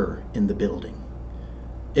occur in the building.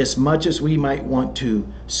 As much as we might want to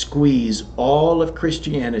squeeze all of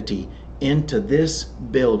Christianity into this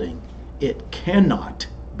building, it cannot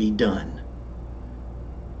be done.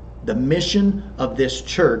 The mission of this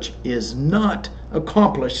church is not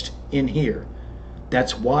accomplished in here.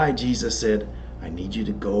 That's why Jesus said, I need you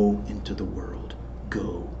to go into the world.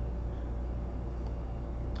 Go.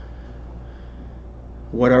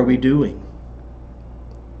 What are we doing?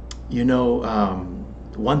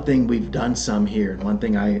 One thing we've done some here, and one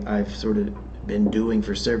thing I've sort of been doing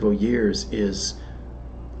for several years is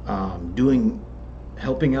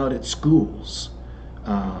helping out at schools.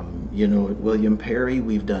 At William Perry,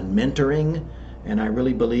 we've done mentoring, and I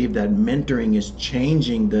really believe that mentoring is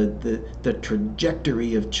changing the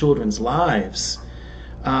trajectory of children's lives.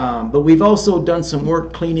 But we've also done some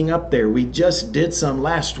work cleaning up there. We just did some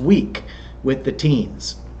last week with the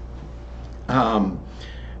teens.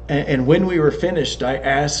 And when we were finished, I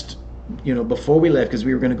asked, before we left, because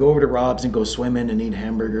we were going to go over to Rob's and go swimming and eat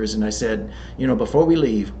hamburgers, and I said, before we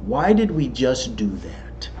leave, why did we just do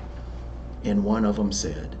that? And one of them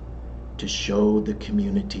said, to show the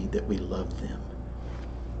community that we love them.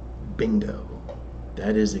 Bingo.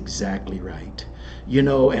 That is exactly right.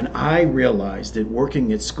 And I realized that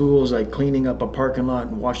working at schools, like cleaning up a parking lot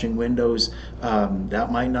and washing windows,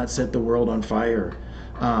 that might not set the world on fire.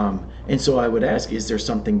 And so I would ask, is there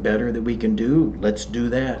something better that we can do? Let's do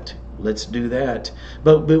that. Let's do that.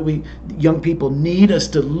 But young people need us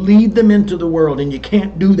to lead them into the world, and you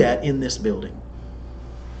can't do that in this building.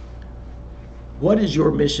 What is your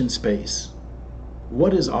mission space?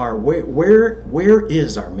 What is where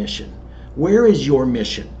is our mission? Where is your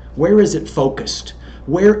mission? Where is it focused?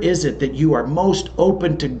 Where is it that you are most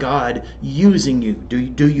open to God using you?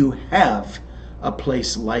 Do you have a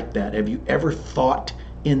place like that? Have you ever thought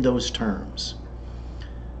in those terms?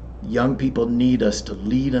 Young people need us to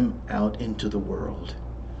lead them out into the world.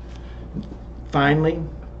 Finally,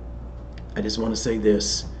 I just want to say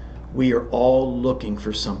this. We are all looking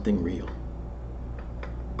for something real.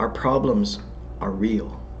 Our problems are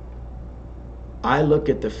real. I look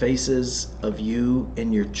at the faces of you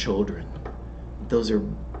and your children. Those are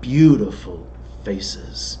beautiful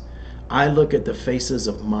faces. I look at the faces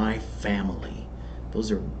of my family.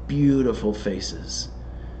 Those are beautiful faces.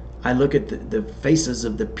 I look at the faces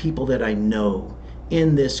of the people that I know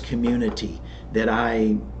in this community, that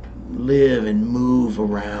I live and move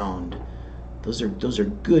around. Those are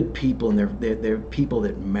good people, and they're people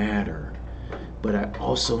that matter. But I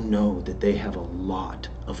also know that they have a lot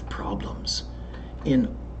of problems.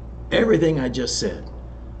 In everything I just said,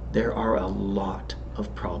 there are a lot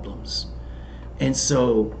of problems. And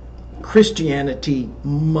so Christianity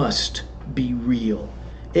must be real.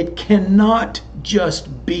 It cannot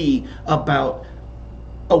just be about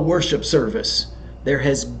a worship service. There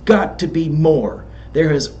has got to be more. There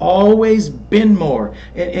has always been more.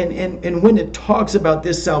 And when it talks about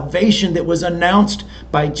this salvation that was announced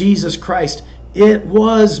by Jesus Christ, it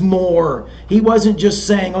was more. He wasn't just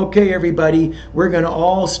saying, okay, everybody, we're going to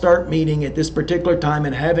all start meeting at this particular time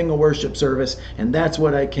and having a worship service, and that's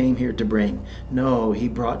what I came here to bring. No, he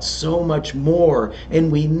brought so much more, and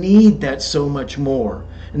we need that so much more.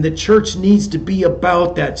 And the church needs to be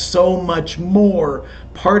about that so much more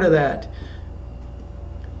part of that.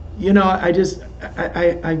 I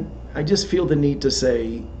just feel the need to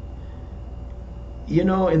say,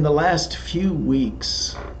 in the last few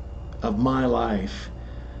weeks of my life,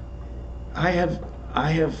 I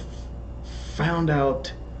have found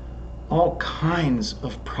out all kinds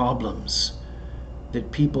of problems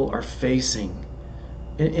that people are facing.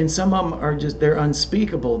 And some of them are they're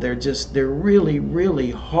unspeakable. They're really,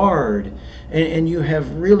 really hard. And you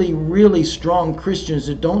have really, really strong Christians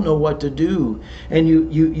that don't know what to do. And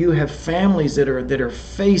you have families that are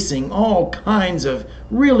facing all kinds of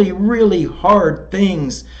really, really hard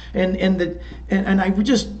things. And I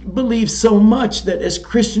just believe so much that as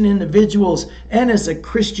Christian individuals and as a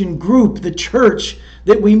Christian group, the church,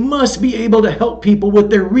 that we must be able to help people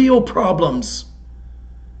with their real problems.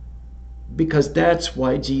 Because that's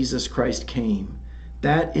why Jesus Christ came.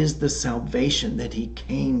 That is the salvation that he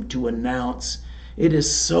came to announce. It is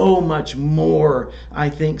so much more, I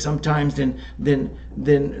think, sometimes than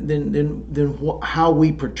how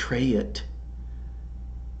we portray it.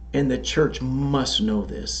 And the church must know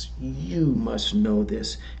this. You must know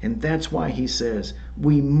this. And that's why he says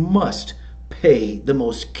we must pay the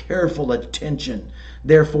most careful attention,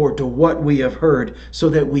 therefore, to what we have heard, so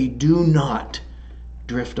that we do not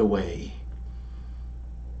drift away.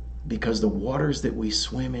 Because the waters that we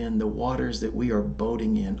swim in, the waters that we are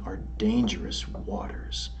boating in, are dangerous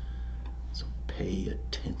waters. So pay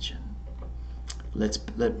attention. Let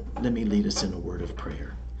me lead us in a word of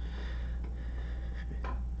prayer.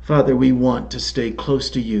 Father, we want to stay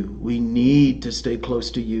close to you. We need to stay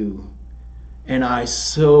close to you. And I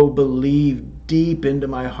so believe deep into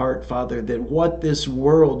my heart, Father, that what this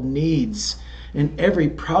world needs, and every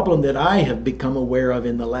problem that I have become aware of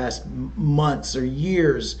in the last months or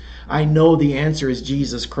years, I know the answer is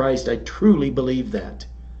Jesus Christ. I truly believe that.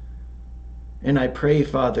 And I pray,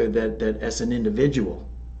 Father, that as an individual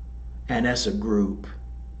and as a group,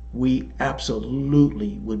 we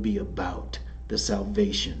absolutely would be about the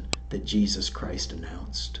salvation that Jesus Christ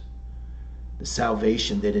announced. the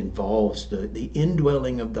salvation that involves the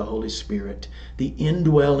indwelling of the Holy Spirit, the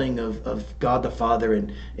indwelling of God the Father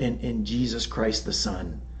and Jesus Christ the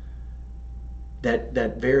Son.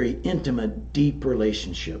 That very intimate, deep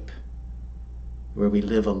relationship where we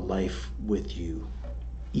live a life with you,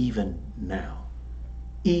 even now,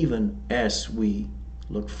 even as we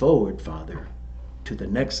look forward, Father, to the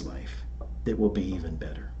next life that will be even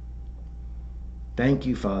better. Thank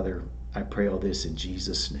you, Father. I pray all this in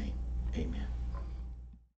Jesus' name. Amen.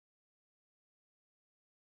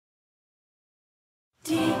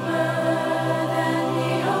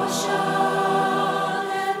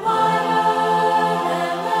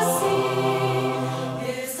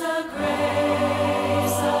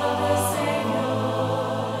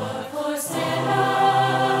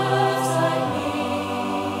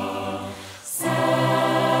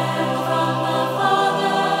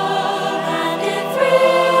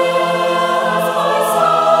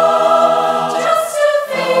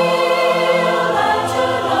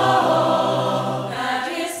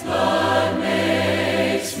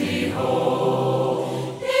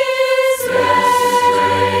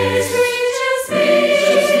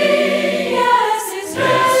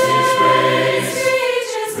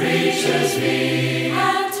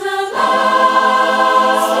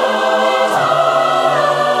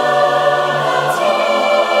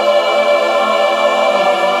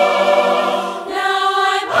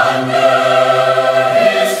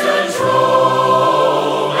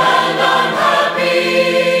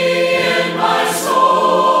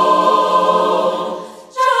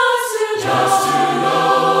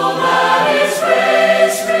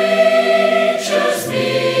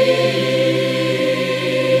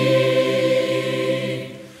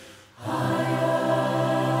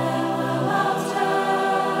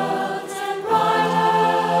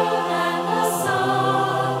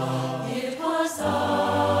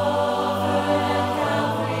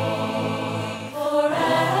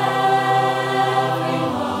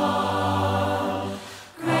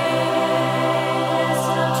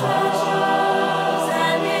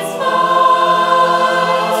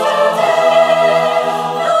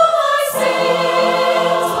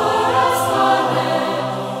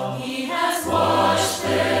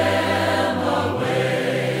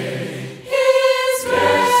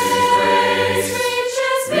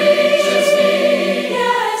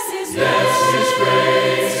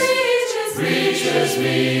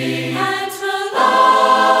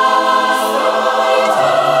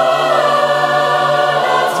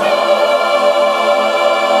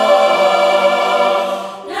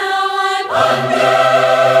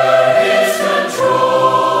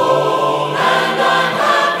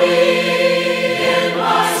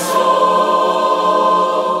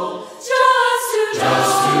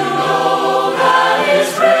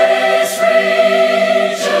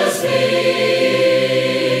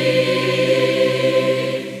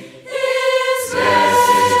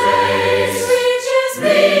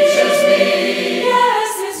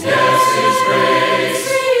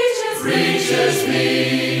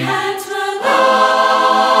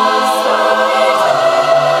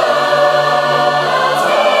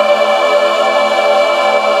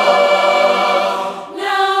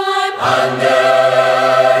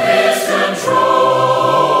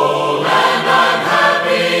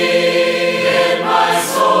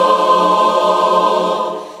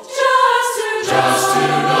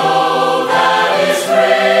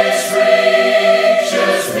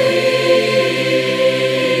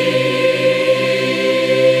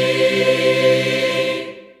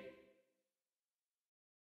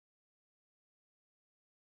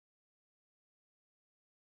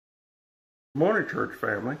 Good morning, church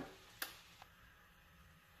family.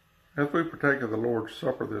 As we partake of the Lord's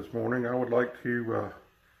Supper this morning, I would like to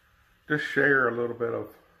just share a little bit of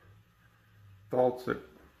thoughts that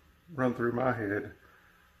run through my head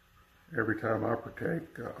every time I partake.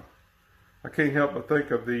 I can't help but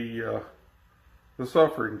think of the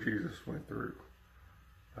suffering Jesus went through.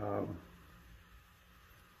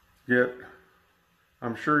 Yet,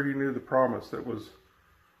 I'm sure he knew the promise that was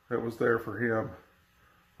there for him.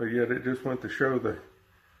 But yet it just went to show the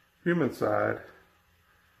human side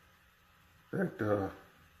that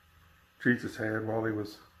Jesus had while he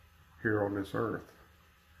was here on this earth.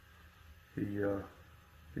 He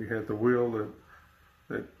had the will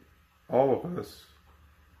that all of us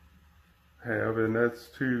have, and that's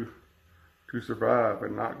to survive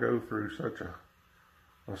and not go through such a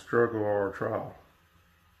struggle or a trial.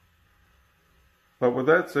 But with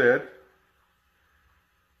that said,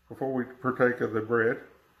 before we partake of the bread,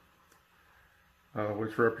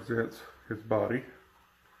 which represents his body,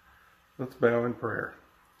 let's bow in prayer.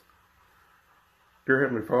 Dear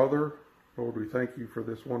Heavenly Father, Lord, we thank you for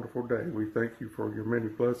this wonderful day. We thank you for your many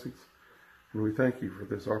blessings, and we thank you for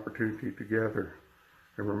this opportunity to gather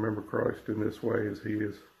and remember Christ in this way as he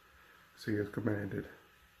has commanded.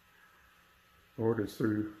 Lord, it's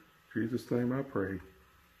through Jesus' name I pray.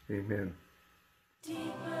 Amen.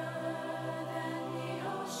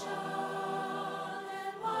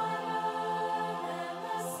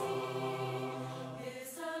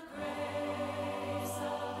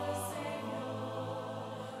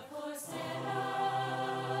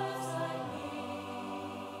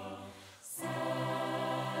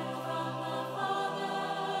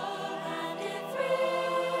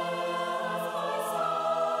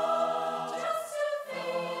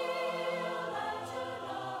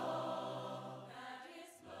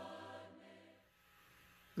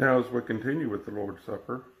 Now, as we continue with the Lord's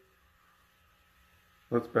Supper,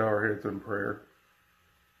 let's bow our heads in prayer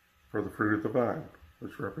for the fruit of the vine,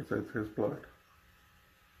 which represents his blood.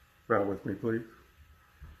 Bow with me, please.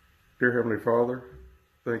 Dear Heavenly Father,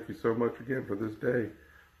 thank you so much again for this day.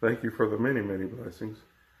 Thank you for the many, many blessings.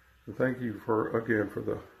 And thank you for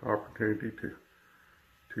the opportunity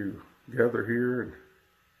to gather here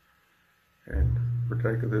and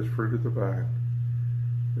partake of this fruit of the vine.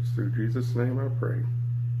 It's through Jesus' name I pray.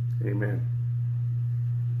 Amen.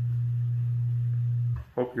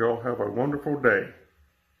 Hope you all have a wonderful day.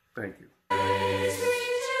 Thank you.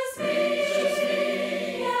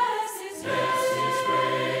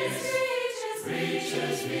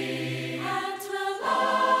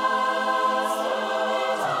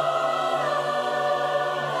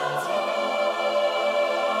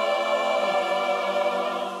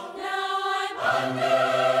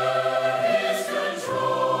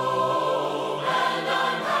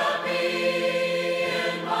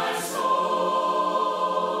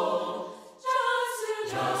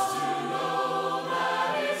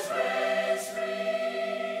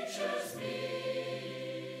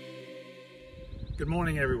 Good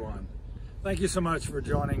morning, everyone. Thank you so much for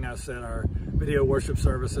joining us at our video worship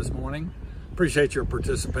service this morning. Appreciate your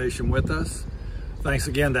participation with us. Thanks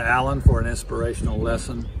again to Alan for an inspirational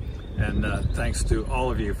lesson, and thanks to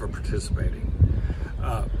all of you for participating.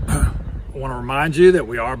 I want to remind you that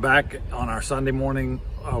we are back on our Sunday morning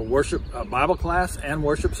worship Bible class and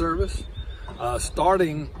worship service.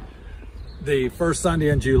 Starting the first Sunday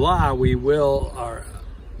in July,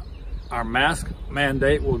 our mask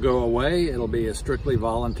mandate will go away. It'll be a strictly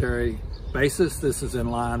voluntary basis. This is in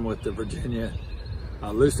line with the Virginia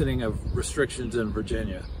loosening of restrictions in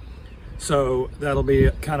Virginia. So that'll be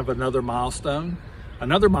kind of another milestone.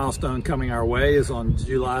 Another milestone coming our way is on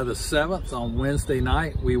July the 7th, on Wednesday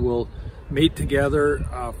night. We will meet together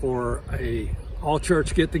for a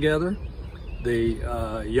all-church get-together.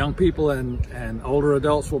 The young people and older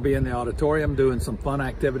adults will be in the auditorium doing some fun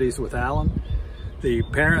activities with Alan. The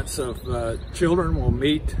parents of children will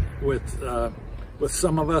meet with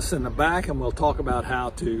some of us in the back, and we'll talk about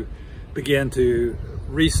how to begin to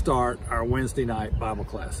restart our Wednesday night Bible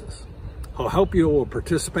classes. I hope you will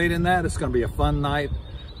participate in that. It's going to be a fun night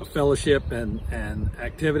of fellowship and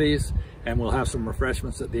activities, and we'll have some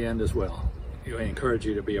refreshments at the end as well. We encourage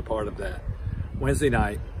you to be a part of that. Wednesday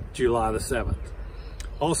night, July the 7th.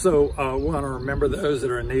 Also, we want to remember those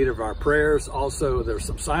that are in need of our prayers. Also, there's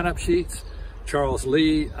some sign-up sheets. Charles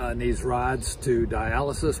Lee needs rides to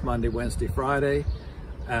dialysis Monday, Wednesday, Friday,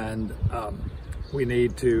 and we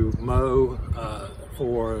need to mow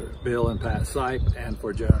for Bill and Pat Sipe and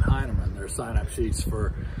for Joan Heineman. There's sign-up sheets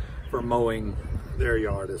for mowing their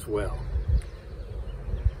yard as well.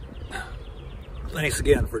 Thanks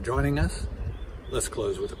again for joining us. Let's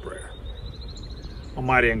close with a prayer.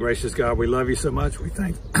 Almighty and gracious God, we love you so much. We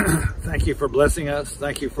thank you for blessing us.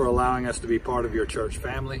 Thank you for allowing us to be part of your church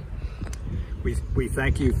family. We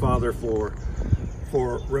thank you, Father, for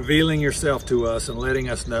revealing yourself to us and letting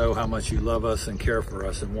us know how much you love us and care for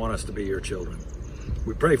us and want us to be your children.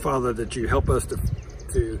 We pray, Father, that you help us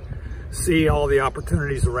to see all the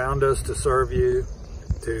opportunities around us to serve you,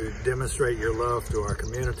 to demonstrate your love to our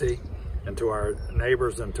community and to our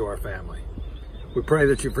neighbors and to our family. We pray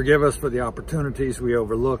that you forgive us for the opportunities we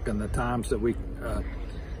overlook and the times that we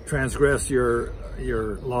transgress your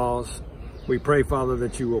laws. We pray, Father,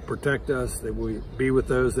 that you will protect us, that we be with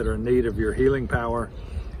those that are in need of your healing power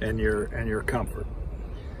and your comfort.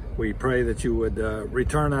 We pray that you would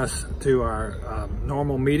return us to our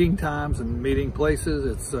normal meeting times and meeting places.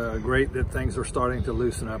 It's great that things are starting to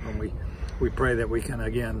loosen up, and we pray that we can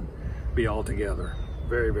again be all together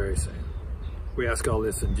very, very soon. We ask all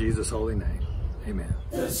this in Jesus' holy name. Amen.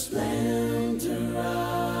 The splendor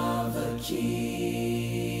of a king,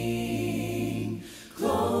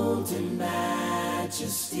 clothed in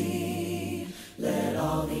majesty, let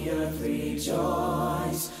all the earth rejoice.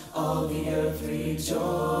 rejoice, all the earth rejoice.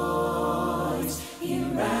 He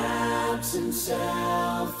wraps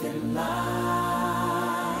himself in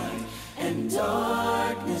light, and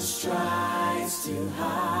darkness tries to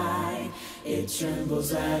hide. It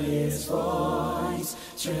trembles at his voice,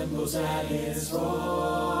 trembles at his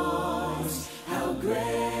voice. How great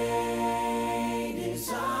is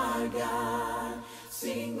our God!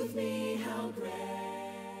 Sing with me.